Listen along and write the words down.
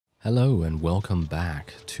Hello and welcome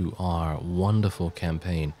back to our wonderful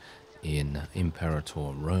campaign in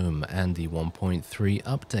Imperator Rome and the 1.3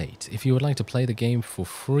 update. If you would like to play the game for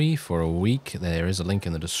free for a week, there is a link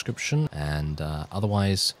in the description, and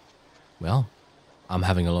otherwise, well, I'm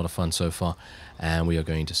having a lot of fun so far, and we are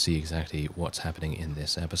going to see exactly what's happening in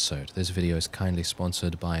this episode. This video is kindly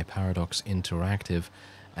sponsored by Paradox Interactive,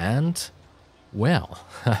 and, well,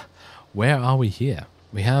 where are we here?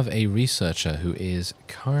 We have a researcher who is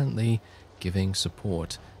currently giving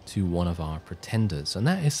support to one of our pretenders, and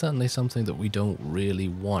that is certainly something that we don't really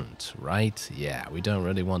want, right? Yeah, we don't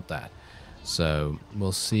really want that. So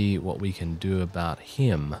we'll see what we can do about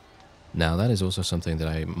him. Now, that is also something that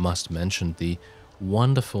I must mention, the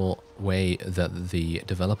wonderful way that the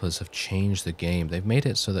developers have changed the game. They've made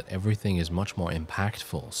it so that everything is much more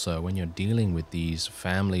impactful. So when you're dealing with these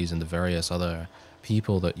families and the various other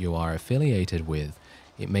people that you are affiliated with,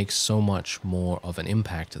 it makes so much more of an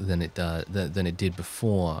impact than it did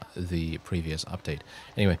before the previous update.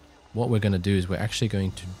 Anyway, what we're going to do is we're actually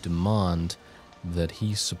going to demand that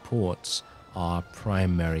he supports our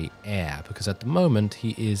primary heir, because at the moment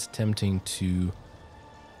he is attempting to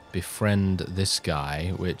befriend this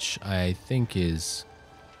guy, which I think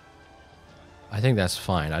that's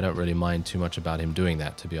fine. I don't really mind too much about him doing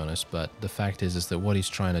that, to be honest, but the fact is that what he's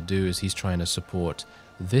trying to do is he's trying to support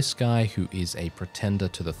this guy who is a pretender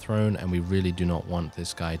to the throne, and we really do not want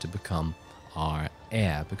this guy to become our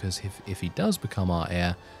heir, because if he does become our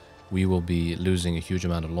heir, we will be losing a huge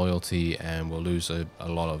amount of loyalty and we'll lose a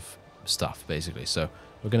lot of stuff, basically. So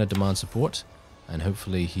we're going to demand support, and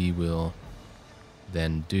hopefully he will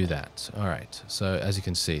then do that. All right, so as you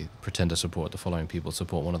can see, pretender support, the following people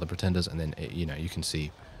support one of the pretenders, and then you can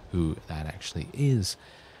see who that actually is.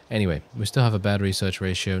 Anyway, we still have a bad research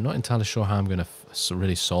ratio. Not entirely sure how I'm going to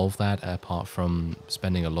really solve that, apart from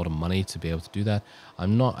spending a lot of money to be able to do that.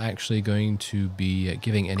 I'm not actually going to be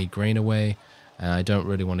giving any grain away, and I don't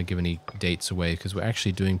really want to give any dates away, because we're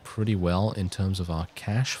actually doing pretty well in terms of our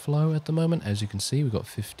cash flow at the moment. As you can see, we've got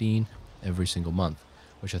 15 every single month,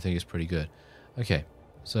 which I think is pretty good. Okay,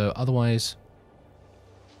 so otherwise,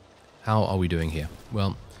 how are we doing here?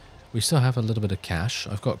 Well, we still have a little bit of cash.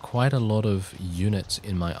 I've got quite a lot of units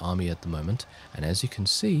in my army at the moment, and as you can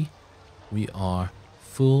see, we are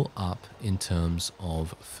full up in terms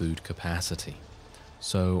of food capacity.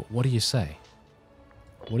 So what do you say?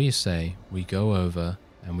 What do you say we go over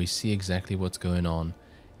and we see exactly what's going on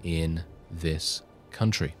in this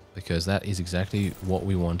country? Because that is exactly what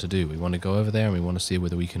we want to do. We want to go over there and we want to see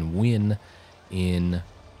whether we can win in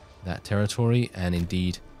that territory, and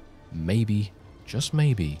indeed, maybe, just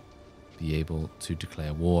maybe, be able to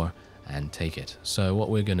declare war and take it. So what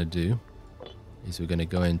we're going to do is we're going to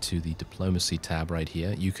go into the diplomacy tab right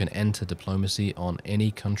here. You can enter diplomacy on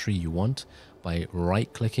any country you want by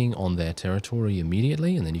right-clicking on their territory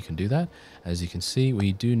immediately, and then you can do that. As you can see,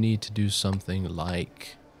 we do need to do something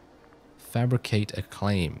like fabricate a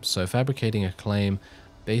claim. So fabricating a claim,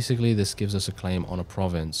 basically this gives us a claim on a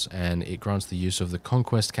province, and it grants the use of the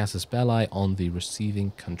conquest casus belli on the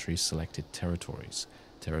receiving country's selected territories.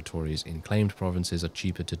 Territories in claimed provinces are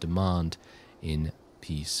cheaper to demand in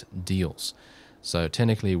peace deals. So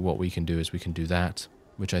technically what we can do is we can do that,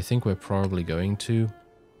 which I think we're probably going to,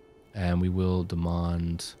 and we will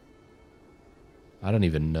demand... I don't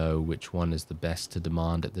even know which one is the best to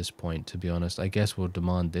demand at this point, to be honest. I guess we'll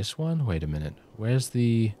demand this one. Wait a minute. Where's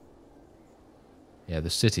the... Yeah,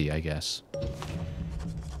 the city, I guess.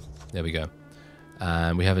 There we go.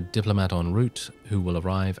 And we have a diplomat en route who will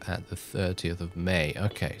arrive at the 30th of May.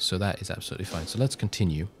 Okay, so that is absolutely fine. So let's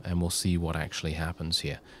continue, and we'll see what actually happens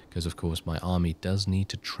here. Because, of course, my army does need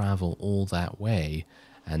to travel all that way,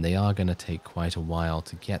 and they are going to take quite a while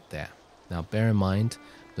to get there. Now, bear in mind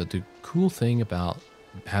that the cool thing about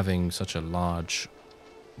having such a large,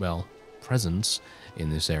 well, presence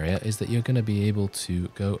in this area is that you're going to be able to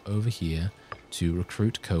go over here to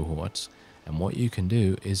recruit cohorts. And what you can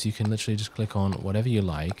do is you can literally just click on whatever you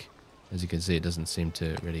like. As you can see, it doesn't seem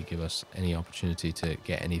to really give us any opportunity to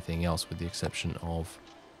get anything else with the exception of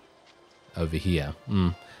over here.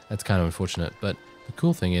 That's kind of unfortunate. But the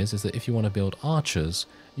cool thing is that if you want to build archers,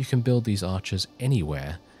 you can build these archers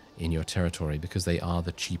anywhere in your territory because they are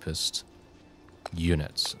the cheapest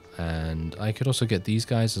units. And I could also get these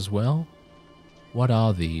guys as well. What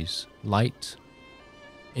are these? Light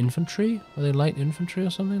infantry? Are they light infantry or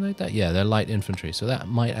something like that? Yeah, they're light infantry, so that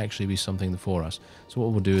might actually be something for us. So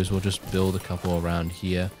what we'll do is we'll just build a couple around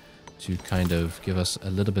here to kind of give us a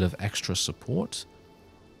little bit of extra support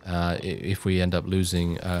if we end up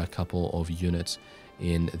losing a couple of units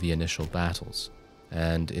in the initial battles.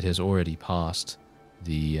 And it has already passed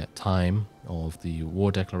the time of the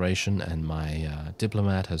war declaration, and my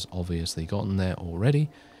diplomat has obviously gotten there already.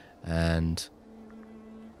 And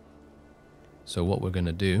so what we're going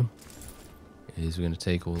to do is we're going to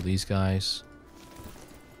take all these guys,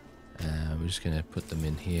 and we're just going to put them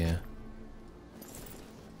in here,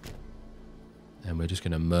 and we're just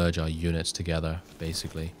going to merge our units together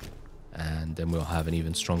basically, and then we'll have an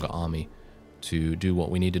even stronger army to do what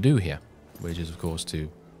we need to do here, which is of course to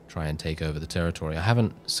try and take over the territory. I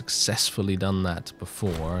haven't successfully done that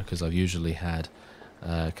before because I've usually had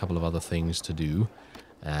a couple of other things to do,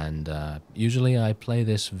 and usually I play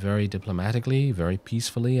this very diplomatically, very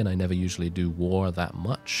peacefully, and I never usually do war that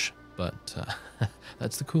much. But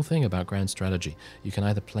that's the cool thing about grand strategy. You can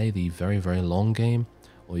either play the very, very long game,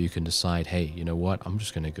 or you can decide, hey, you know what, I'm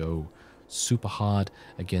just going to go super hard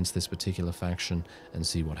against this particular faction and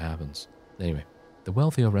see what happens. Anyway, the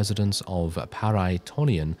wealthier residents of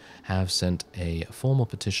Paraitonian have sent a formal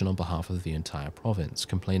petition on behalf of the entire province,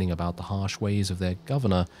 complaining about the harsh ways of their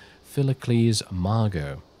governor, Philocles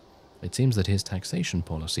Margo. It seems that his taxation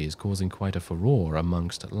policy is causing quite a furore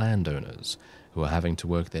amongst landowners, who are having to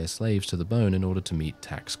work their slaves to the bone in order to meet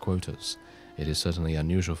tax quotas. It is certainly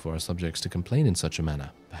unusual for our subjects to complain in such a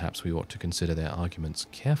manner. Perhaps we ought to consider their arguments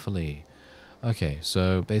carefully. Okay,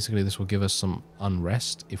 so basically this will give us some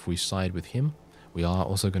unrest if we side with him. We are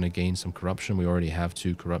also going to gain some corruption. We already have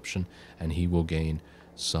 2 corruption, and he will gain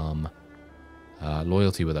some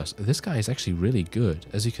loyalty with us. This guy is actually really good.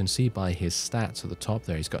 As you can see by his stats at the top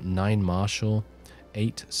there, he's got 9 martial,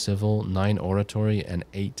 8 civil, 9 oratory, and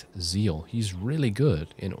 8 zeal. He's really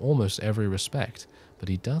good in almost every respect, but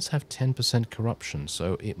he does have 10% corruption,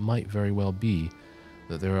 so it might very well be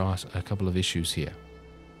that there are a couple of issues here.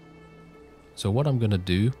 So what I'm going to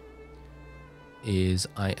do is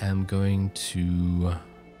I am going to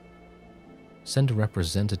send a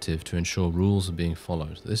representative to ensure rules are being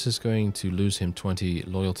followed. This is going to lose him 20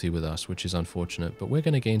 loyalty with us, which is unfortunate, but we're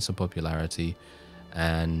going to gain some popularity,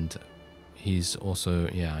 and he's also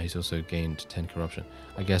gained 10 corruption.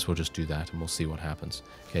 I guess we'll just do that and we'll see what happens.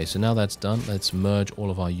 Okay, so now that's done, let's merge all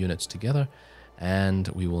of our units together, and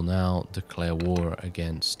we will now declare war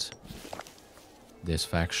against this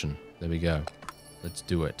faction. There we go. Let's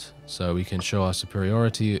do it. So we can show our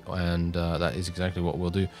superiority, and that is exactly what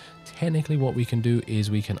we'll do. Technically what we can do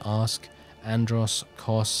is we can ask Andros,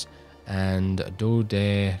 Kos, and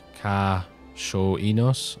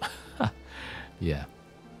Dodekashoinos. Yeah,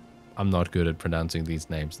 I'm not good at pronouncing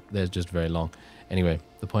these names. They're just very long. Anyway,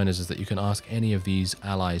 the point is that you can ask any of these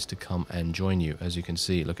allies to come and join you. As you can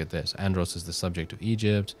see, look at this. Andros is the subject of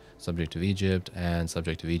Egypt, and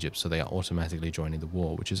subject of Egypt. So they are automatically joining the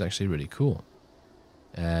war, which is actually really cool.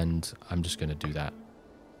 And I'm just going to do that.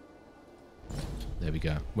 There we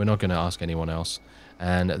go. We're not going to ask anyone else.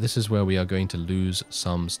 And this is where we are going to lose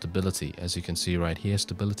some stability. As you can see right here,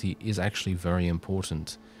 stability is actually very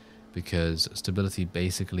important, because stability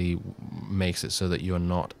basically makes it so that you're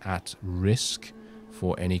not at risk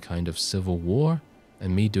for any kind of civil war.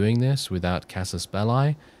 And me doing this without Casus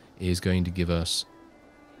Belli is going to give us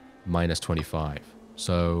minus 25.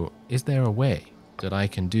 So is there a way that I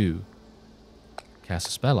can do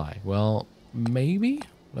Casus Belli? Well, maybe.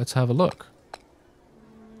 Let's have a look.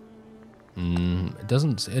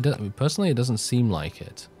 Personally, it doesn't seem like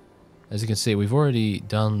it. As you can see, we've already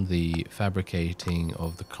done the fabricating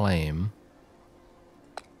of the claim,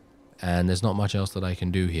 and there's not much else that I can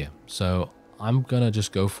do here. So I'm gonna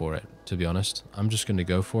just go for it, to be honest. I'm just gonna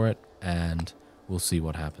go for it, and we'll see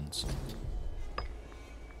what happens.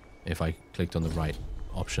 If I clicked on the right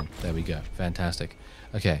option. There we go. Fantastic.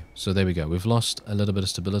 Okay, so there we go. We've lost a little bit of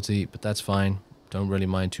stability, but that's fine. Don't really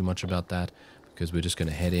mind too much about that, because we're just going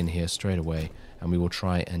to head in here straight away, and we will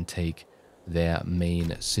try and take their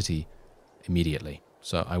main city immediately.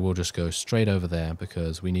 So I will just go straight over there,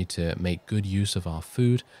 because we need to make good use of our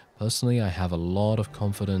food. Personally, I have a lot of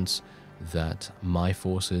confidence that my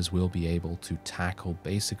forces will be able to tackle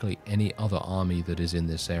basically any other army that is in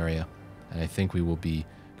this area, and I think we will be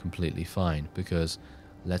completely fine, because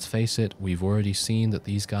let's face it, we've already seen that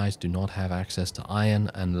these guys do not have access to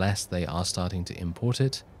iron unless they are starting to import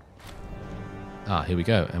it. Ah, here we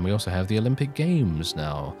go. And we also have the Olympic Games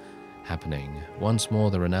now happening. Once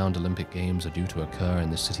more, the renowned Olympic Games are due to occur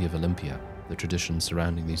in the city of Olympia. The traditions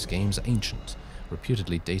surrounding these games are ancient,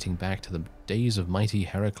 reputedly dating back to the days of mighty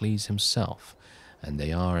Heracles himself, and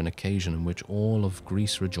they are an occasion in which all of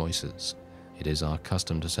Greece rejoices. It is our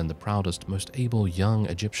custom to send the proudest, most able young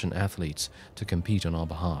Egyptian athletes to compete on our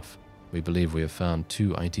behalf. We believe we have found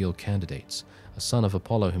 2 ideal candidates, a son of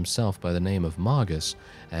Apollo himself by the name of Margus,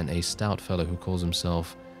 and a stout fellow who calls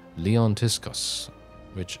himself Leontiscus.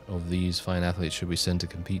 Which of these fine athletes should we send to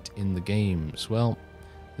compete in the games? Well,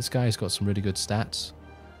 this guy's got some really good stats.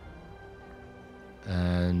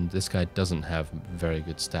 And this guy doesn't have very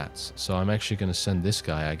good stats. So I'm actually going to send this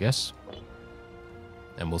guy, I guess.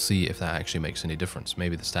 And we'll see if that actually makes any difference.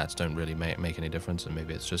 Maybe the stats don't really make any difference, and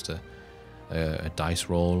maybe it's just a dice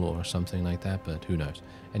roll or something like that, but who knows.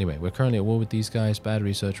 Anyway, we're currently at war with these guys. Bad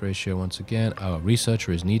research ratio once again. Oh, a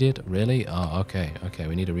researcher is needed? Really? Oh, okay. Okay,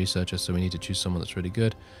 we need a researcher, so we need to choose someone that's really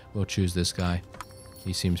good. We'll choose this guy.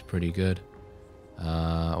 He seems pretty good.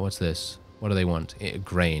 What's this? What do they want?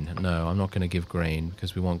 Grain. No, I'm not going to give grain,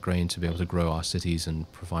 because we want grain to be able to grow our cities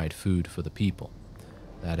and provide food for the people.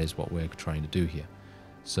 That is what we're trying to do here.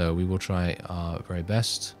 So we will try our very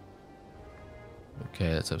best.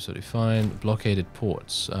 Okay, that's absolutely fine. Blockaded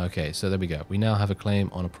ports. Okay, so there we go. We now have a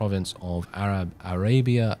claim on a province of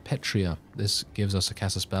Arabia Petria. This gives us a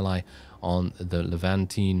casus belli on the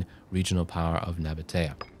Levantine regional power of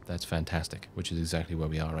Nabatea. That's fantastic, which is exactly where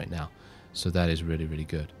we are right now. So that is really, really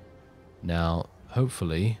good. Now,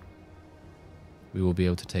 hopefully, we will be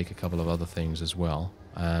able to take a couple of other things as well.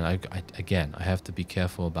 And again, I have to be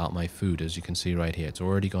careful about my food. As you can see right here, it's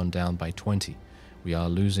already gone down by 20. We are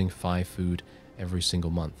losing 5 food every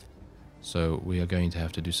single month. So we are going to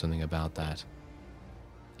have to do something about that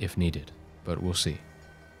if needed, but we'll see.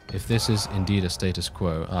 If this is indeed a status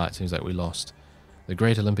quo, it seems like we lost. The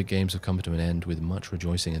Great Olympic Games have come to an end with much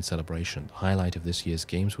rejoicing and celebration. The highlight of this year's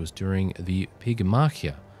games was during the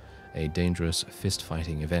Pygmachia, a dangerous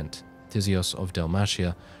fist-fighting event. Tisios of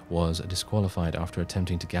Dalmatia was disqualified after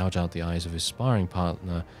attempting to gouge out the eyes of his sparring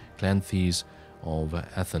partner, Cleanthes of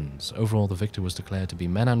Athens. Overall, the victor was declared to be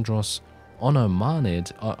Menandros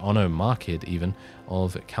Onomarkid even,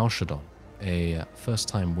 of Chalcedon, a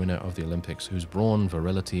first-time winner of the Olympics, whose brawn,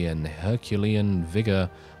 virility, and Herculean vigor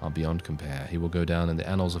are beyond compare. He will go down in the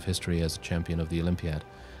annals of history as a champion of the Olympiad.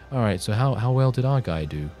 Alright, so how well did our guy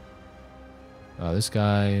do? This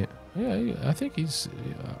guy... Yeah, I think he's...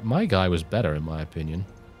 my guy was better, in my opinion.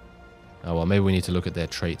 Oh, well, maybe we need to look at their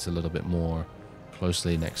traits a little bit more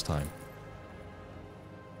closely next time.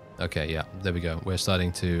 Okay, yeah, there we go. We're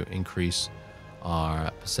starting to increase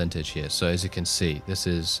our percentage here. So as you can see, this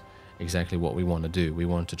is exactly what we want to do. We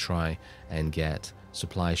want to try and get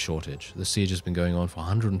supply shortage. The siege has been going on for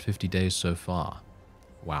 150 days so far.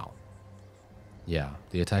 Wow. Yeah,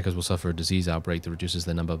 the attackers will suffer a disease outbreak that reduces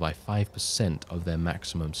their number by 5% of their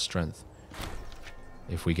maximum strength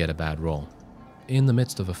if we get a bad roll. In the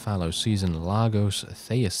midst of a fallow season, Lagos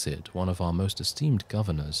Theacid, one of our most esteemed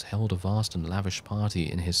governors, held a vast and lavish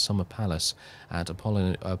party in his summer palace at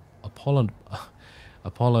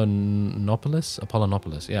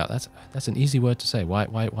Apollonopolis. Yeah, that's an easy word to say. Why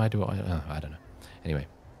do I don't know. Anyway,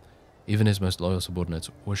 even his most loyal subordinates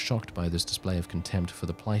were shocked by this display of contempt for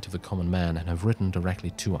the plight of the common man and have written directly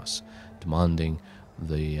to us, demanding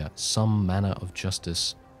the some manner of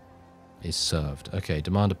justice is served. Okay,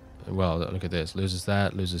 demand... Well, look at this. Loses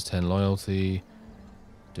that, loses 10 loyalty.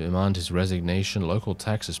 Demand his resignation. Local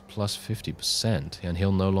taxes plus 50%, and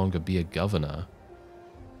he'll no longer be a governor.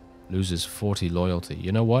 Loses 40 loyalty.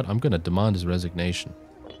 You know what? I'm going to demand his resignation.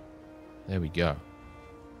 There we go.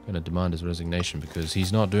 I'm going to demand his resignation because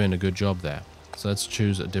he's not doing a good job there. So let's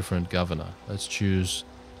choose a different governor. Let's choose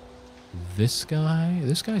this guy.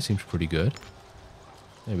 This guy seems pretty good.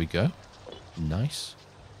 There we go. Nice.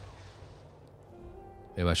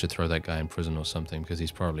 Maybe I should throw that guy in prison or something, because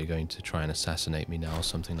he's probably going to try and assassinate me now or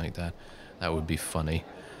something like that. That would be funny.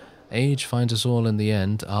 Age finds us all in the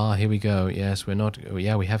end. Ah, here we go. Yes, we're not...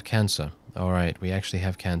 Yeah, we have cancer. Alright, we actually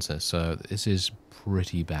have cancer. So this is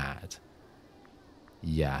pretty bad.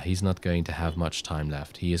 Yeah, he's not going to have much time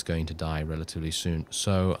left. He is going to die relatively soon.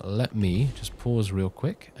 So let me just pause real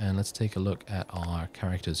quick and let's take a look at our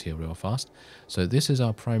characters here real fast. So this is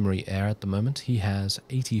our primary heir at the moment. He has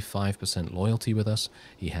 85% loyalty with us.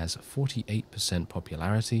 He has 48%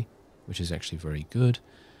 popularity, which is actually very good.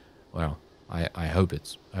 Well, I hope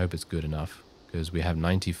it's good enough, because we have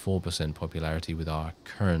 94% popularity with our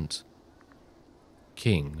current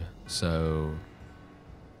king. So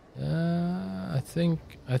I think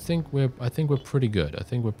we're pretty good. I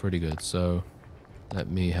think we're pretty good. So let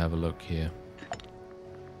me have a look here.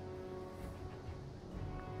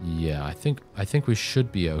 Yeah, I think we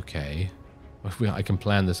should be okay. I can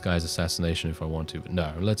plan this guy's assassination if I want to, but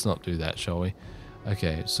no, let's not do that, shall we?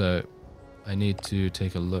 Okay, so I need to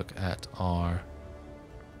take a look at our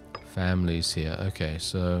families here. Okay,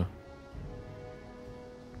 so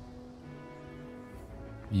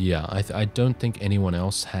yeah, I don't think anyone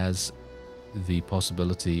else has the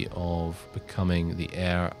possibility of becoming the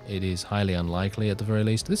heir. It is highly unlikely at the very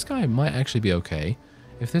least. This guy might actually be okay.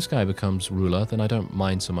 If this guy becomes ruler, then I don't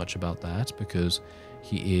mind so much about that, because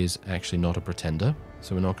he is actually not a pretender,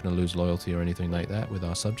 so we're not going to lose loyalty or anything like that with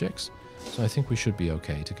our subjects. So I think we should be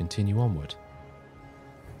okay to continue onward.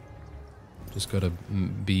 Just got to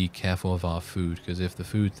be careful of our food, because if the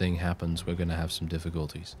food thing happens, we're going to have some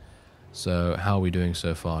difficulties. So how are we doing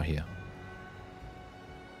so far here?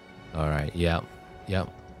 Alright, yeah.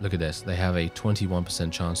 Look at this. They have a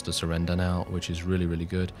 21% chance to surrender now, which is really, really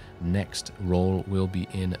good. Next roll will be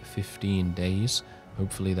in 15 days.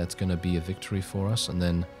 Hopefully that's going to be a victory for us, and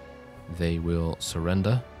then they will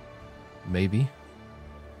surrender. Maybe.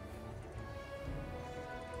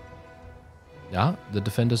 Yeah, the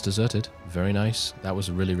defenders deserted. Very nice. That was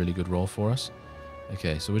a really, really good roll for us.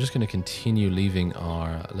 Okay, so we're just going to continue leaving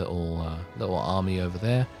our little army over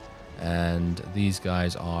there. And these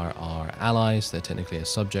guys are our allies. They're technically a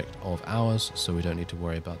subject of ours, so we don't need to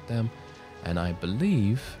worry about them. And I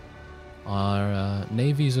believe our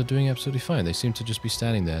navies are doing absolutely fine. They seem to just be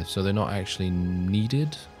standing there, so they're not actually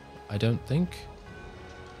needed, I don't think.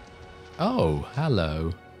 Oh,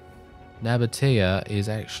 hello. Nabatea is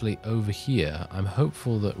actually over here. I'm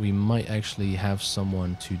hopeful that we might actually have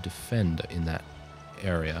someone to defend in that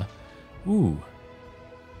area. Ooh,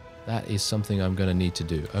 that is something I'm going to need to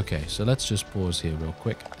do. Okay, so let's just pause here real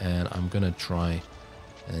quick, and I'm going to try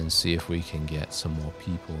and see if we can get some more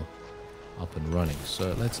people up and running.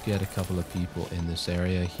 So let's get a couple of people in this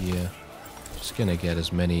area here. Just going to get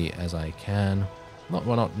as many as I can.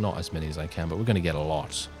 Not as many as I can, but we're going to get a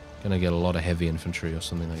lot. Going to get a lot of heavy infantry or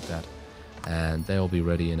something like that. And they'll be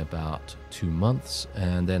ready in about 2 months,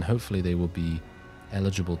 and then hopefully they will be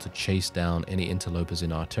eligible to chase down any interlopers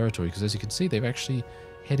in our territory, because as you can see, they've actually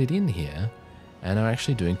headed in here and are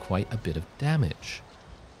actually doing quite a bit of damage.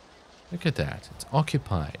 Look at that. It's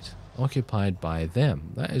occupied by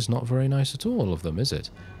them. That is not very nice at all of them, is it?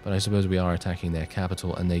 But I suppose we are attacking their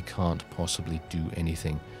capital, and they can't possibly do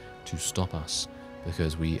anything to stop us,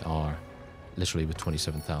 because we are literally with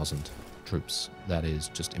 27,000 troops. That is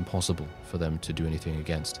just impossible for them to do anything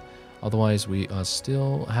against. Otherwise, we are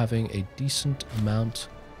still having a decent amount.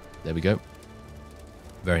 There we go.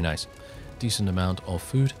 Very nice. Decent amount of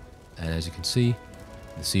food. And as you can see,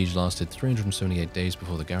 the siege lasted 378 days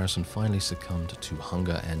before the garrison finally succumbed to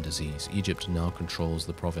hunger and disease. Egypt now controls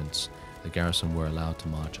the province. The garrison were allowed to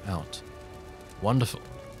march out. Wonderful.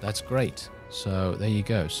 That's great. So there you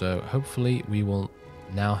go. So hopefully we will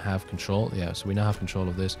now have control. Yeah, so we now have control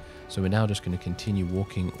of this. So we're now just going to continue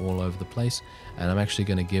walking all over the place, and I'm actually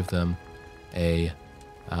going to give them a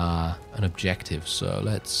an objective. So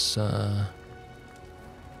let's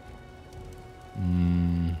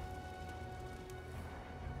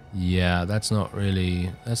yeah, that's not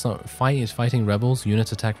fighting rebels.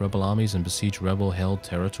 Units attack rebel armies and besiege rebel held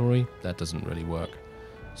territory. That doesn't really work.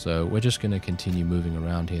 So we're just going to continue moving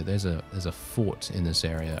around here. There's a fort in this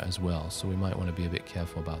area as well, so we might want to be a bit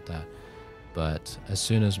careful about that. But as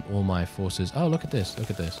soon as all my forces... Oh, look at this. Look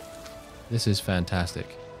at this. This is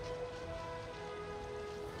fantastic.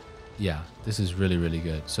 Yeah, this is really, really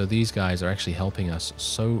good. So these guys are actually helping us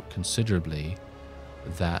so considerably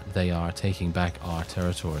that they are taking back our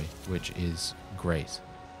territory, which is great.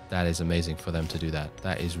 That is amazing for them to do that.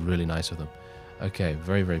 That is really nice of them. Okay,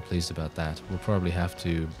 very, very pleased about that. We'll probably have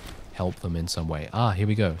to help them in some way. Ah, here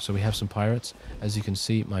we go. So we have some pirates. As you can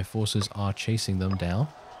see, my forces are chasing them down.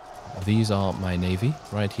 These are my navy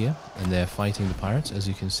right here, and they're fighting the pirates. As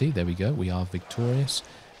you can see, there we go. We are victorious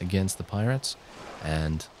against the pirates,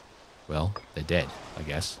 and, well, they're dead, I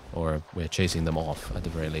guess. Or we're chasing them off, at the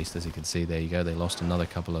very least. As you can see, there you go. They lost another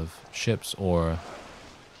couple of ships, or...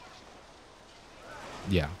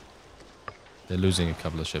 yeah. They're losing a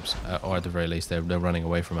couple of ships, or at the very least, they're running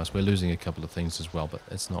away from us. We're losing a couple of things as well, but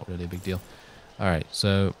it's not really a big deal. Alright,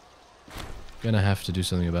 so... gonna have to do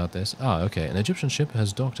something about this. Ah, okay. An Egyptian ship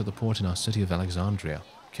has docked at the port in our city of Alexandria,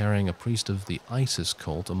 carrying a priest of the Isis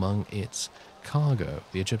cult among its cargo.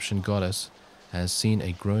 The Egyptian goddess has seen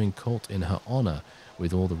a growing cult in her honor,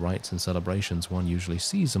 with all the rites and celebrations one usually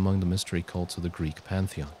sees among the mystery cults of the Greek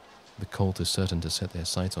pantheon. The cult is certain to set their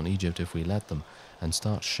sights on Egypt if we let them, and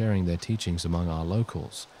start sharing their teachings among our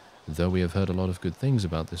locals. Though we have heard a lot of good things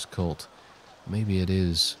about this cult, maybe it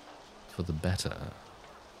is for the better.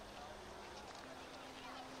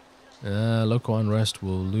 Local unrest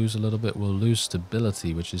will lose a little bit. We'll lose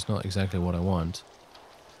stability, which is not exactly what I want.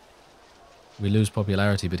 We lose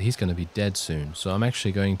popularity, but he's going to be dead soon. So I'm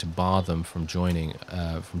actually going to bar them from joining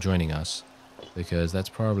us, because that's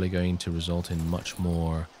probably going to result in much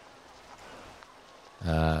more...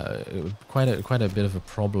 quite a bit of a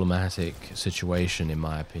problematic situation, in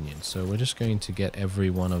my opinion. So we're just going to get every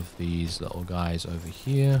one of these little guys over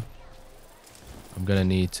here. I'm going to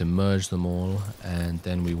need to merge them all, and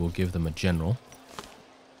then we will give them a general.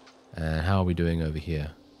 And how are we doing over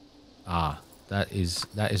here? Ah, that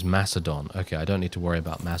is Macedon. Okay, I don't need to worry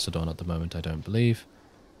about Macedon at the moment, I don't believe.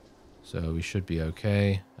 So we should be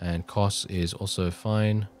okay. And Kos is also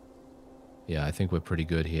fine. Yeah, I think we're pretty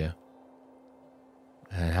good here.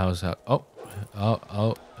 And how's that? Oh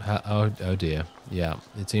dear. Yeah,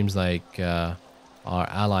 it seems like our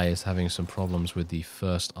ally is having some problems with the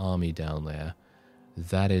first army down there.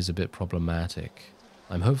 That is a bit problematic.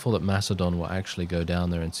 I'm hopeful that Macedon will actually go down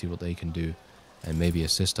there and see what they can do and maybe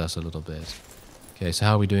assist us a little bit. Okay, so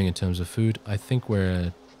how are we doing in terms of food? I think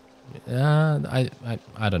we're...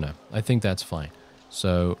 I don't know. I think that's fine.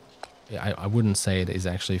 So I wouldn't say it is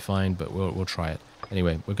actually fine, but we'll try it.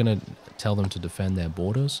 Anyway, we're going to tell them to defend their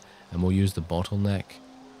borders, and we'll use the bottleneck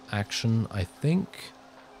action, I think.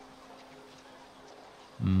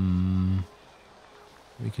 We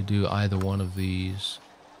could do either one of these.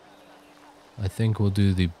 I think we'll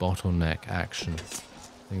do the bottleneck action.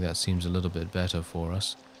 I think that seems a little bit better for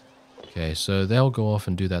us. Okay, so they'll go off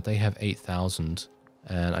and do that. They have 8,000,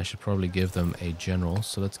 and I should probably give them a general.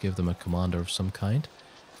 So let's give them a commander of some kind.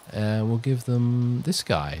 And we'll give them this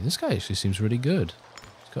guy. This guy actually seems really good.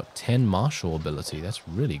 He's got 10 martial ability. That's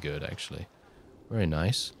really good, actually. Very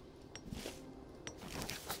nice.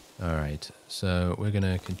 Alright, so we're going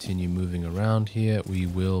to continue moving around here. We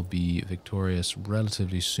will be victorious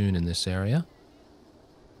relatively soon in this area.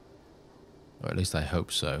 Or at least I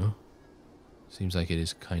hope so. Seems like it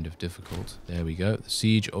is kind of difficult. There we go. The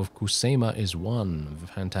siege of Kusema is won.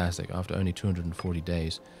 Fantastic. After only 240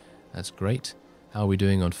 days. That's great. How are we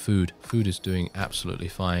doing on food? Food is doing absolutely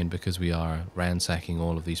fine because we are ransacking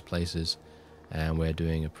all of these places. And we're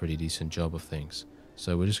doing a pretty decent job of things.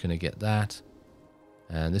 So we're just going to get that.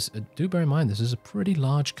 And this, do bear in mind, this is a pretty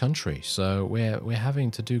large country. So we're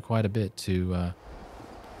having to do quite a bit to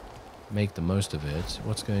make the most of it.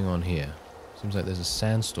 What's going on here? Seems like there's a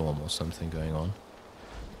sandstorm or something going on.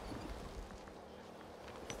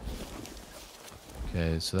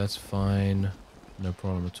 Okay, so that's fine. No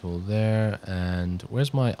problem at all there. And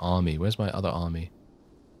where's my army? Where's my other army?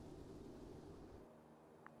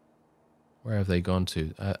 Where have they gone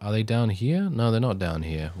to? Are they down here? No, they're not down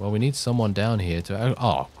here. Well, we need someone down here to...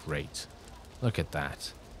 Oh, great. Look at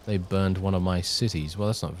that. They burned one of my cities. Well,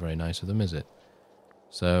 that's not very nice of them, is it?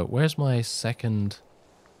 So, where's my second...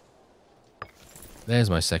 There's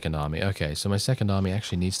my second army. Okay, so my second army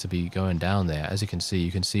actually needs to be going down there. As you can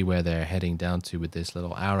see where they're heading down to with this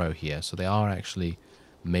little arrow here. So they are actually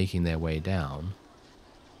making their way down.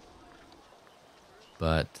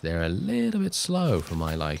 But they're a little bit slow for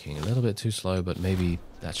my liking. A little bit too slow, but maybe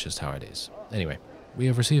that's just how it is. Anyway, we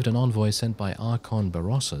have received an envoy sent by Archon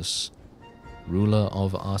Berossus, ruler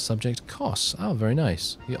of our subject Kos. Oh, very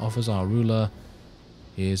nice. He offers our ruler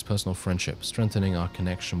his personal friendship. Strengthening our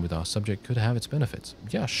connection with our subject could have its benefits.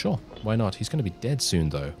 Yeah, sure. Why not? He's going to be dead soon,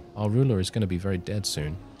 though. Our ruler is going to be very dead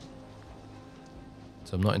soon.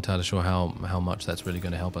 So I'm not entirely sure how much that's really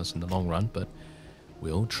going to help us in the long run, but...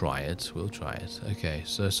 we'll try it. We'll try it. Okay,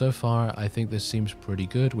 so far, I think this seems pretty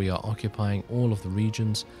good. We are occupying all of the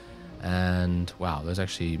regions. And, wow, there's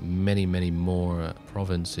actually many, many more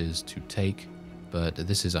provinces to take. But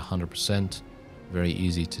this is 100%. Very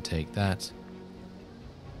easy to take that.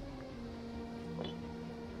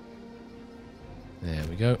 There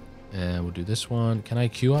we go. And we'll do this one. Can I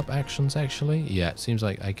queue up actions, actually? Yeah, it seems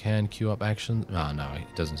like I can queue up actions. Oh, no,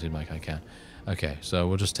 it doesn't seem like I can. Okay, so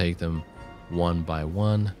we'll just take them one by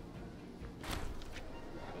one.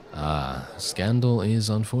 Scandal is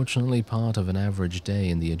unfortunately part of an average day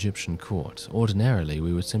in the Egyptian court. Ordinarily,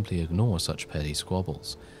 we would simply ignore such petty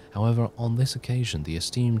squabbles. However, on this occasion, the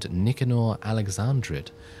esteemed Nicanor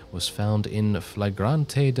Alexandrid was found in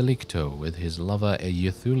flagrante delicto with his lover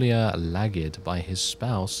Euthulia Lagid by his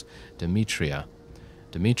spouse Demetria.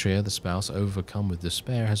 Demetria, the spouse, overcome with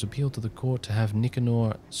despair, has appealed to the court to have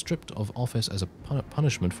Nicanor stripped of office as a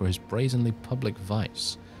punishment for his brazenly public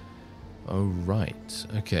vice. Oh, right.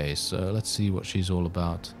 Okay, so let's see what she's all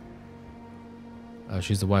about.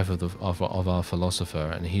 She's the wife of our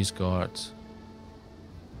philosopher, and he's got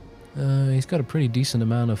a pretty decent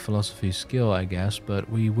amount of philosophy skill, I guess, but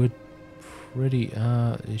we would pretty...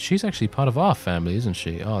 she's actually part of our family, isn't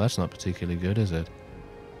she? Oh, that's not particularly good, is it?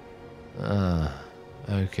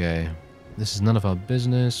 Okay. This is none of our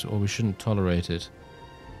business, or we shouldn't tolerate it.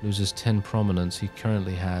 Loses 10 prominence. He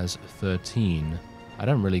currently has 13. I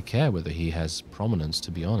don't really care whether he has prominence,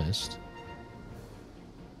 to be honest.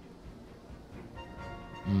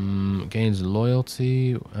 Gains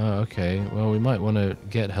loyalty. Oh, okay. Well, we might want to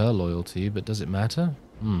get her loyalty, but does it matter?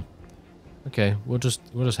 Okay, we'll just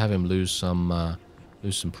have him lose some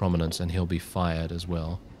prominence, and he'll be fired as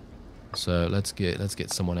well. So let's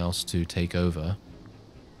get someone else to take over.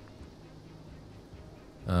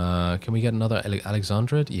 Can we get another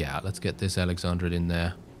Alexandrid? Yeah, let's get this Alexandrid in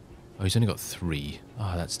there. Oh, he's only got 3.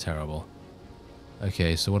 Oh, that's terrible.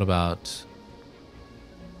 Okay, so what about...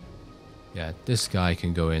 Yeah, this guy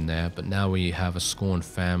can go in there, but now we have a scorned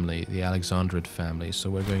family, the Alexandrid family, so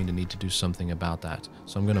we're going to need to do something about that.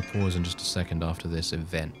 So I'm going to pause in just a second after this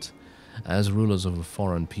event. As rulers of a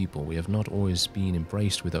foreign people, we have not always been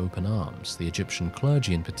embraced with open arms. The Egyptian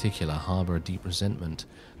clergy in particular harbor a deep resentment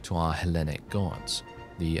to our Hellenic gods.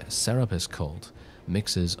 The Serapis cult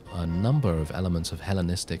mixes a number of elements of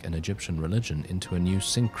Hellenistic and Egyptian religion into a new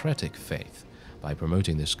syncretic faith. By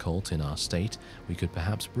promoting this cult in our state, we could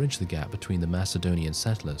perhaps bridge the gap between the Macedonian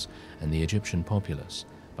settlers and the Egyptian populace.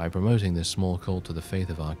 By promoting this small cult to the faith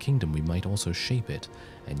of our kingdom, we might also shape it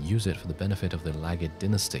and use it for the benefit of the Lagid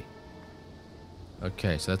dynasty.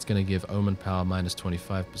 Okay, so that's going to give Omen Power minus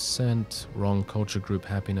 25%, Wrong Culture Group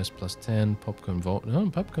Happiness plus 10, Pop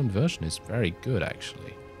Conversion is very good,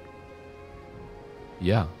 actually.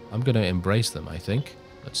 Yeah, I'm going to embrace them, I think.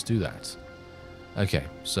 Let's do that. Okay,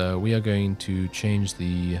 so we are going to change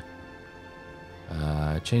the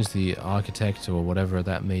architect or whatever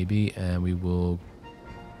that may be, and we will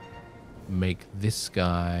make this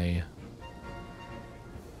guy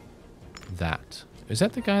that. Is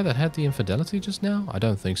that the guy that had the infidelity just now? I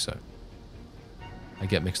don't think so. I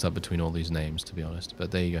get mixed up between all these names, to be honest,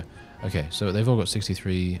 but there you go. Okay, so they've all got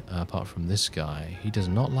 63 apart from this guy. He does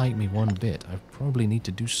not like me one bit. I probably need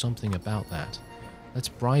to do something about that. Let's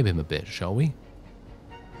bribe him a bit, shall we?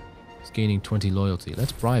 He's gaining 20 loyalty.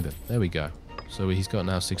 Let's bribe him. There we go. So he's got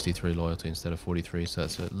now 63 loyalty instead of 43, so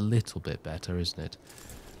that's a little bit better, isn't it?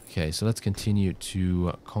 Okay, so let's continue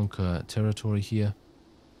to conquer territory here.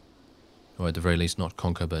 Or at the very least, not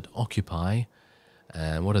conquer, but occupy.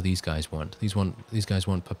 And what do these guys want? These guys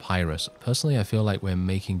want papyrus. Personally, I feel like we're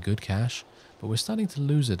making good cash, but we're starting to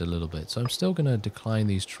lose it a little bit. So I'm still going to decline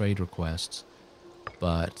these trade requests,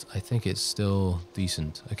 but I think it's still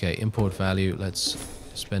decent. Okay, import value. Let's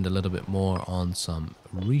spend a little bit more on some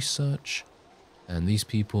research. And these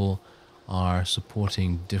people are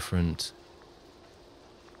supporting different...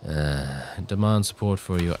 demand support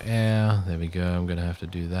for your air. There we go. I'm going to have to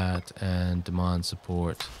do that. And demand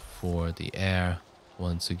support for the air.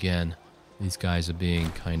 Once again, these guys are being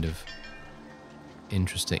kind of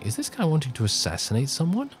interesting. Is this guy wanting to assassinate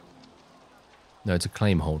someone? No, it's a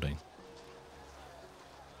claim holding.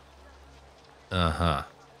 Uh-huh.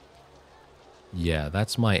 Yeah,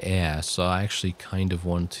 that's my air, so I actually kind of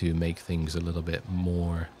want to make things a little bit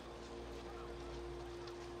more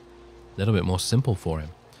simple for him.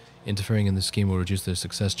 Interfering in the scheme will reduce their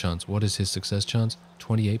success chance. What is his success chance?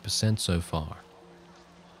 28% so far.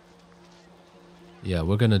 Yeah,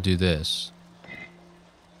 we're going to do this.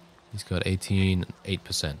 He's got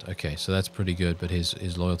 8%. Okay, so that's pretty good, but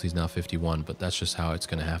his loyalty is now 51, but that's just how it's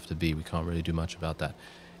going to have to be. We can't really do much about that.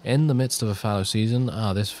 In the midst of a fallow season,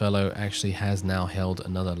 this fellow actually has now held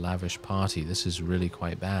another lavish party. This is really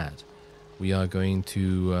quite bad. We are going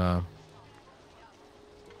to,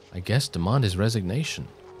 I guess, demand his resignation.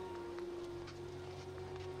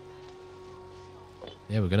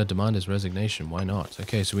 Yeah, we're going to demand his resignation. Why not?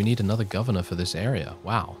 Okay, so we need another governor for this area.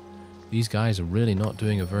 Wow. These guys are really not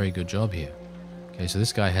doing a very good job here. Okay, so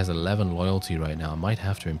this guy has 11 loyalty right now. I might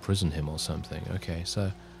have to imprison him or something. Okay,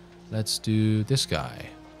 so let's do this guy.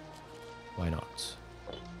 Why not?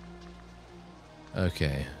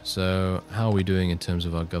 Okay, so how are we doing in terms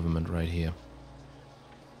of our government right here?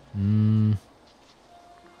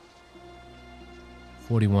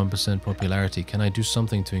 41% popularity. Can I do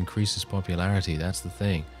something to increase his popularity? That's the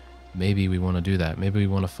thing. Maybe we want to do that. Maybe we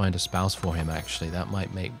want to find a spouse for him, actually. That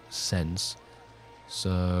might make sense.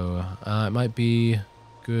 So, it might be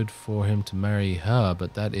good for him to marry her,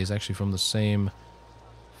 but that is actually from the same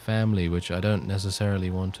family, which I don't necessarily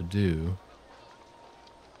want to do.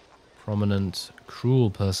 Prominent, cruel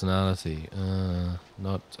personality.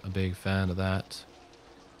 Not a big fan of that.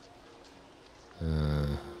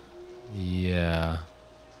 Yeah.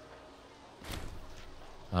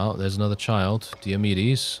 Oh, there's another child.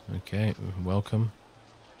 Diomedes. Okay, welcome.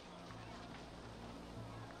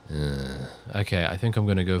 Okay, I think I'm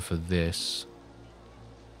going to go for this.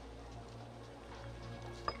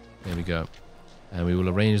 There we go. And we will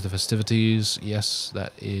arrange the festivities. Yes,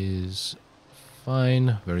 that is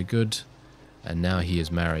fine. Very good. And now he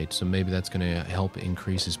is married, so maybe that's going to help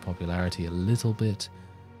increase his popularity a little bit.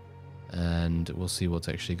 And we'll see what's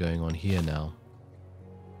actually going on here now.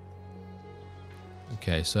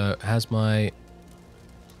 Okay, so has my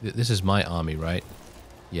This is my army, right?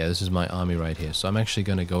 Yeah, this is my army right here. So I'm actually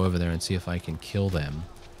going to go over there and see if I can kill them,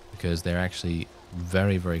 because they're actually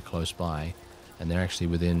very, very close by, and they're actually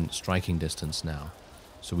within striking distance now.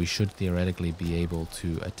 So we should theoretically be able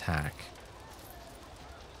to attack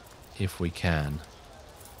if we can.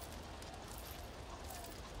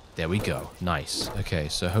 There we go. Nice. Okay,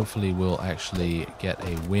 so hopefully we'll actually get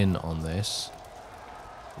a win on this.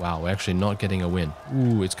 Wow, we're actually not getting a win.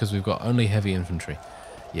 Ooh, it's because we've got only heavy infantry.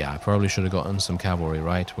 Yeah, I probably should have gotten some cavalry,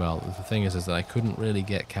 right? Well, the thing is that I couldn't really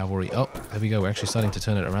get cavalry. Oh, there we go. We're actually starting to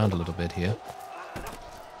turn it around a little bit here.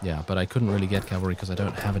 Yeah, but I couldn't really get cavalry because I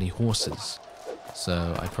don't have any horses.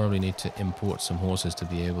 So I probably need to import some horses to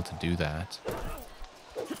be able to do that.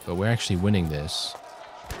 But we're actually winning this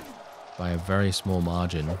by a very small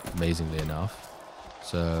margin, amazingly enough.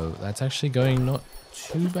 So that's actually going not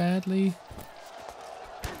too badly.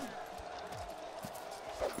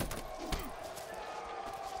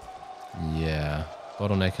 Yeah,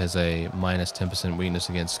 Bottleneck has a minus 10% weakness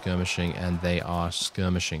against skirmishing, and they are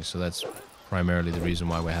skirmishing, so that's primarily the reason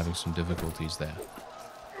why we're having some difficulties there.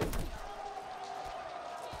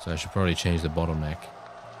 So I should probably change the Bottleneck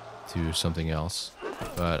to something else.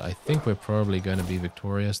 But I think we're probably going to be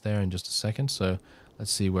victorious there in just a second, so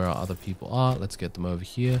let's see where our other people are. Let's get them over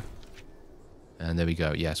here. And there we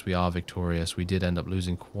go. Yes, we are victorious. We did end up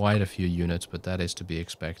losing quite a few units, but that is to be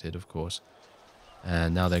expected, of course.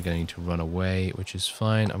 And now they're going to run away, which is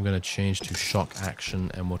fine. I'm going to change to shock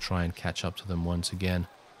action, and we'll try and catch up to them once again.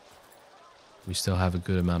 We still have a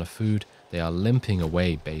good amount of food. They are limping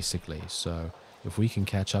away, basically. So if we can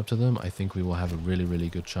catch up to them, I think we will have a really, really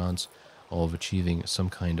good chance of achieving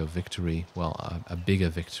some kind of victory. Well, a bigger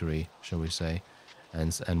victory, shall we say.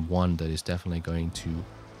 And one that is definitely going to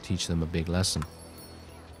teach them a big lesson.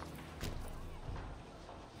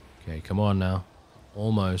 Okay, come on now.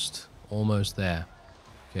 Almost there.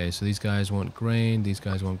 Okay, so these guys want grain. These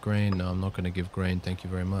guys want grain. No, I'm not going to give grain. Thank you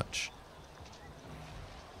very much.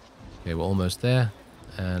 Okay, we're almost there.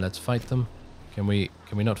 And let's fight them. Can we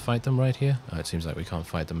not fight them right here? Oh, it seems like we can't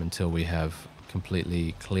fight them until we have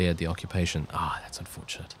completely cleared the occupation. Ah, that's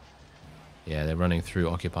unfortunate. Yeah, they're running through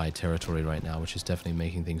occupied territory right now, which is definitely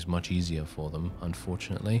making things much easier for them,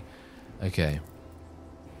 unfortunately. Okay.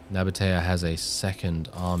 Nabatea has a second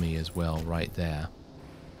army as well right there.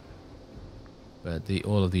 But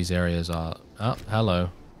all of these areas are... Oh, hello.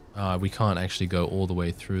 We can't actually go all the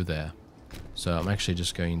way through there. So I'm actually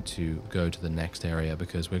just going to go to the next area,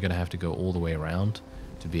 because we're going to have to go all the way around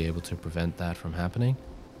to be able to prevent that from happening.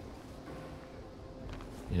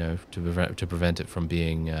 You know, to prevent it from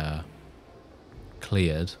being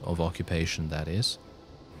cleared of occupation, that is.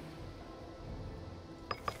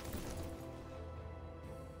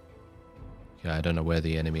 Yeah, I don't know where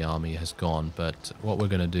the enemy army has gone, but what we're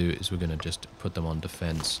going to do is we're going to just put them on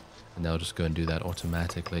defense, and they'll just go and do that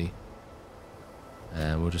automatically.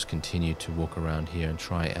 And we'll just continue to walk around here and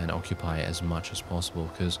try and occupy as much as possible,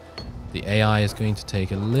 because the AI is going to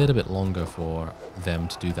take a little bit longer for them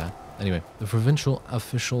to do that. Anyway, the provincial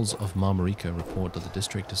officials of Marmarica report that the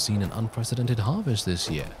district has seen an unprecedented harvest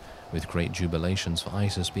this year, with great jubilations for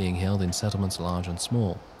Isis being held in settlements large and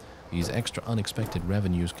small. These extra unexpected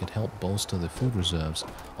revenues could help bolster the food reserves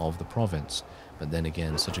of the province. But then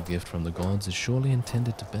again, such a gift from the gods is surely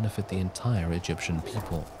intended to benefit the entire Egyptian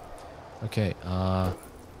people. Okay,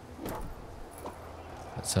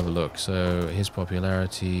 let's have a look. So his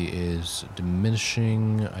popularity is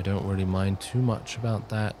diminishing. I don't really mind too much about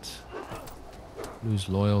that. Lose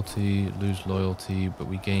loyalty, but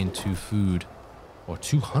we gain 2 food. Or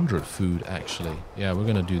 200 food, actually. Yeah, we're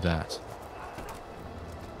going to do that.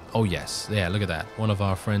 Oh yes, yeah, look at that. One of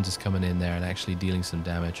our friends is coming in there and actually dealing some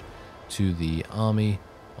damage to the army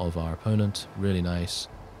of our opponent. Really nice.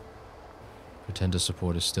 Pretender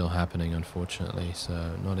support is still happening, unfortunately,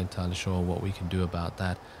 so not entirely sure what we can do about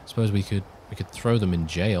that. I suppose we could throw them in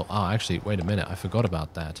jail. Oh, actually, wait a minute, I forgot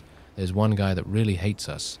about that. There's one guy that really hates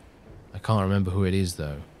us. I can't remember who it is,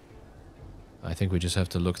 though. I think we just have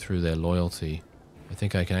to look through their loyalty. I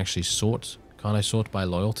think I can actually sort... Can't I sort by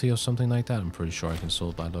loyalty or something like that? I'm pretty sure I can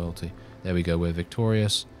sort by loyalty. There we go, we're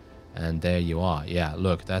victorious. And there you are. Yeah,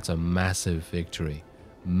 look, that's a massive victory.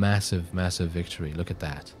 Massive, massive victory. Look at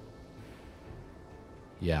that.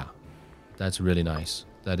 Yeah, that's really nice.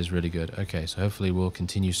 That is really good. Okay, so hopefully we'll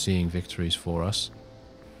continue seeing victories for us.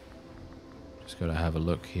 Just got to have a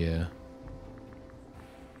look here.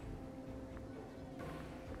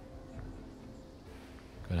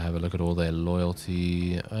 Got to have a look at all their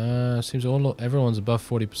loyalty. Seems everyone's above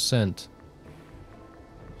 40%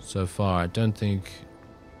 so far. I don't think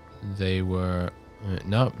they were...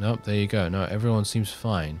 nope, there you go. No, everyone seems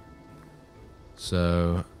fine.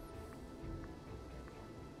 So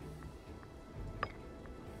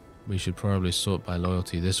we should probably sort by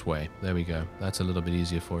loyalty this way. There we go. That's a little bit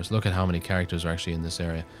easier for us. Look at how many characters are actually in this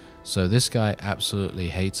area. So this guy absolutely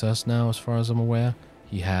hates us now, as far as I'm aware.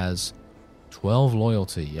 He has 12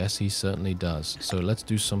 loyalty. Yes, he certainly does. So let's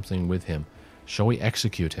do something with him. Shall we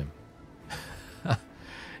execute him?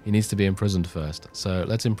 He needs to be imprisoned first. So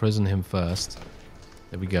let's imprison him first.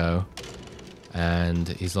 There we go. And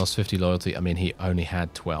he's lost 50 loyalty. I mean, he only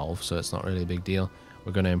had 12, so it's not really a big deal.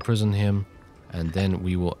 We're going to imprison him, and then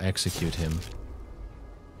we will execute him.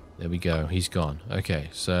 There we go. He's gone. Okay,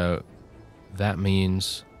 so that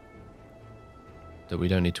means that we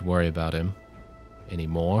don't need to worry about him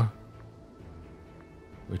anymore,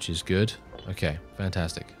 which is good. Okay,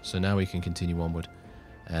 fantastic. So now we can continue onward,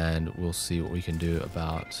 and we'll see what we can do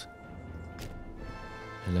about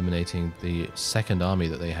eliminating the second army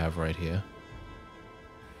that they have right here.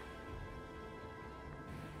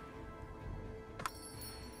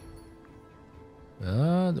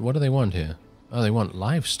 What do they want here? Oh, they want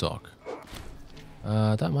livestock.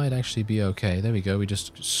 That might actually be okay. There we go. We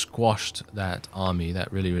just squashed that army,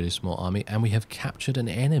 that really, really small army, and we have captured an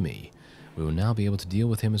enemy. We will now be able to deal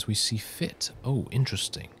with him as we see fit. Oh,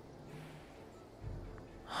 interesting.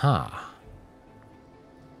 Huh.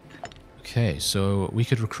 Okay, so we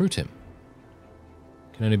could recruit him.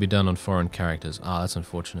 Can only be done on foreign characters. Ah, that's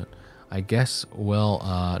unfortunate. I guess, well,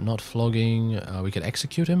 not flogging. We could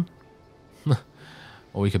execute him.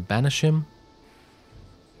 Or we could banish him.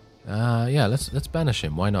 Yeah, let's banish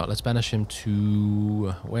him. Why not? Let's banish him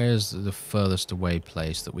to... Where's the furthest away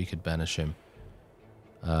place that we could banish him?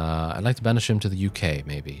 I'd like to banish him to the UK,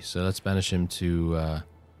 maybe. So let's banish him to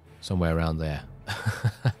somewhere around there.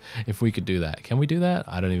 If we could do that. Can we do that?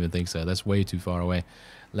 I don't even think so. That's way too far away.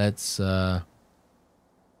 Let's... I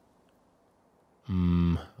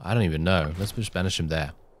don't even know. Let's just banish him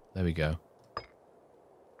there. There we go.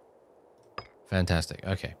 Fantastic.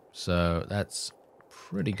 Okay, so that's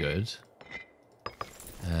pretty good.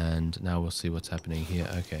 And now we'll see what's happening here.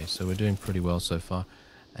 Okay, so we're doing pretty well so far.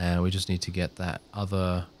 And we just need to get that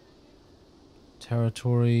other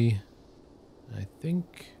territory. I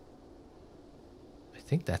think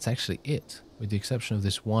that's actually it, with the exception of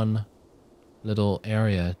this one little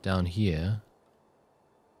area down here.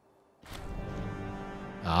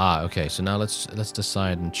 Ah, okay, so now let's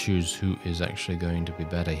decide and choose who is actually going to be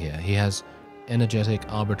better here. He has energetic,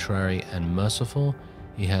 arbitrary, and merciful.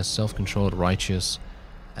 He has self-controlled, righteous,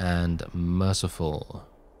 and merciful.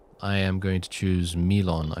 I am going to choose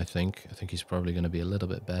Milon, I think. I think he's probably going to be a little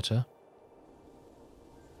bit better.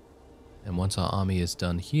 And once our army is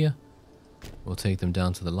done here, we'll take them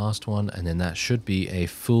down to the last one, and then that should be a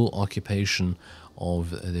full occupation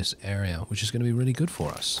of this area, which is going to be really good for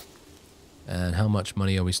us. And how much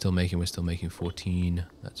money are we still making? We're still making 14.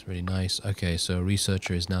 That's really nice. Okay, so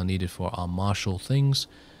researcher is now needed for our martial things.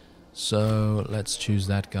 So let's choose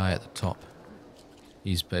that guy at the top.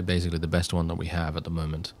 He's basically the best one that we have at the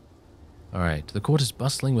moment. Alright, the court is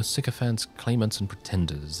bustling with sycophants, claimants, and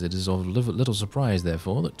pretenders. It is of little surprise,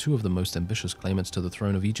 therefore, that two of the most ambitious claimants to the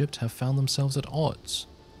throne of Egypt have found themselves at odds.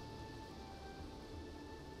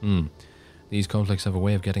 These conflicts have a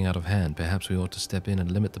way of getting out of hand. Perhaps we ought to step in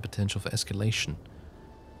and limit the potential for escalation.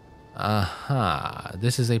 Aha,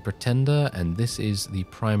 this is a pretender, and this is the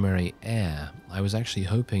primary heir. I was actually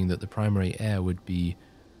hoping that the primary heir would be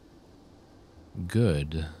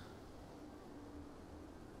good.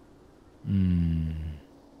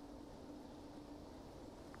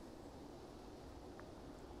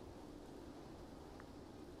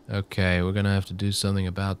 Okay, we're gonna have to do something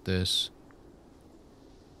about this.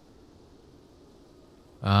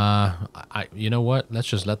 You know what? Let's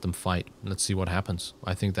just let them fight. Let's see what happens.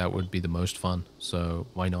 I think that would be the most fun. So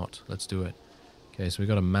why not? Let's do it. Okay, so we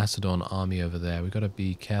got a Macedon army over there. We got to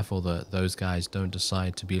be careful that those guys don't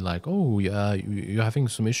decide to be like, oh, you're having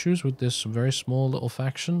some issues with this very small little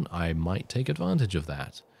faction. I might take advantage of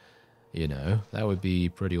that. You know, that would be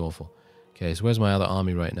pretty awful. Okay, so where's my other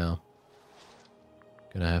army right now?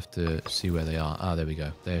 Gonna have to see where they are. Ah, there we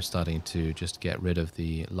go. They're starting to just get rid of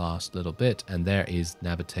the last little bit. And there is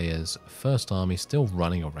Nabatea's first army still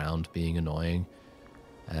running around being annoying,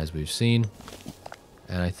 as we've seen.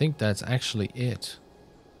 And I think that's actually it.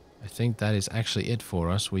 I think that is actually it for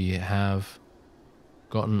us. We have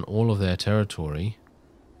gotten all of their territory.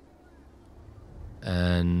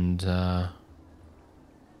 And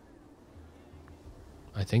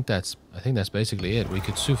I think that's basically it. We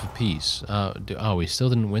could sue for peace. Oh, we still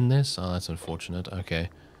didn't win this? Oh, that's unfortunate. Okay.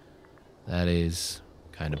 That is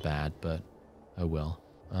kind of bad, but oh well.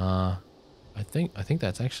 I think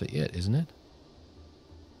that's actually it, isn't it?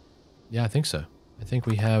 Yeah, I think so. I think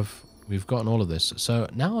we've gotten all of this. So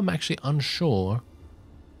now I'm actually unsure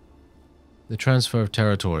The transfer of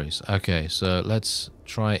territories. Okay, so let's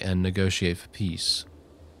try and negotiate for peace.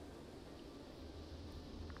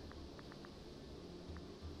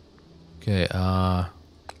 Okay,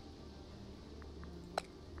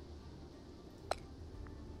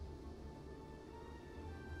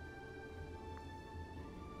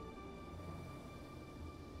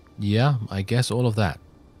 yeah, I guess all of that.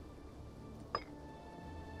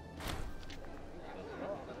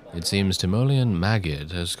 It seems Timoleon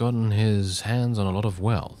Magid has gotten his hands on a lot of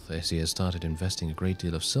wealth, as he has started investing a great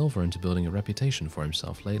deal of silver into building a reputation for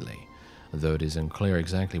himself lately. Though it is unclear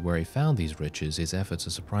exactly where he found these riches, his efforts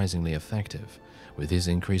are surprisingly effective. With his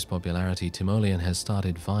increased popularity, Timoleon has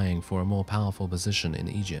started vying for a more powerful position in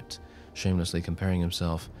Egypt, shamelessly comparing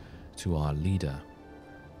himself to our leader.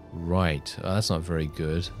 Right, that's not very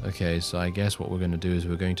good. Okay, so I guess what we're going to do is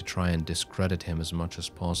we're going to try and discredit him as much as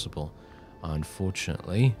possible.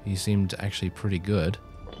 Unfortunately, he seemed actually pretty good.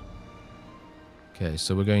 Okay,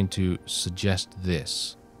 so we're going to suggest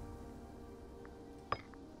this.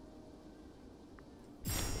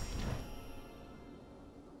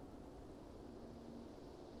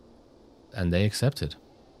 And they accepted.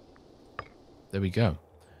 There we go.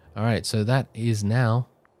 All right, so that is now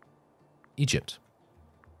Egypt.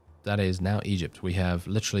 That is now Egypt. We have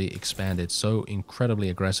literally expanded so incredibly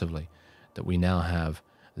aggressively that we now have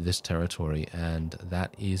this territory, and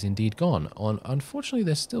that is indeed gone. Unfortunately,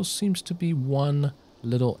 there still seems to be one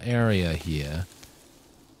little area here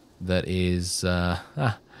that is...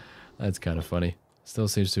 that's kind of funny. Still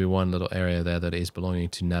seems to be one little area there that is belonging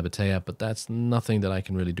to Nabatea, but that's nothing that I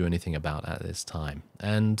can really do anything about at this time.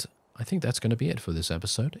 And I think that's going to be it for this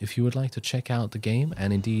episode. If you would like to check out the game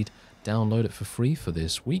and indeed download it for free for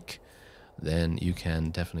this week, then you can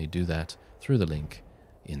definitely do that through the link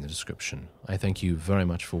in the description. I thank you very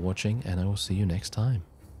much for watching, and I will see you next time.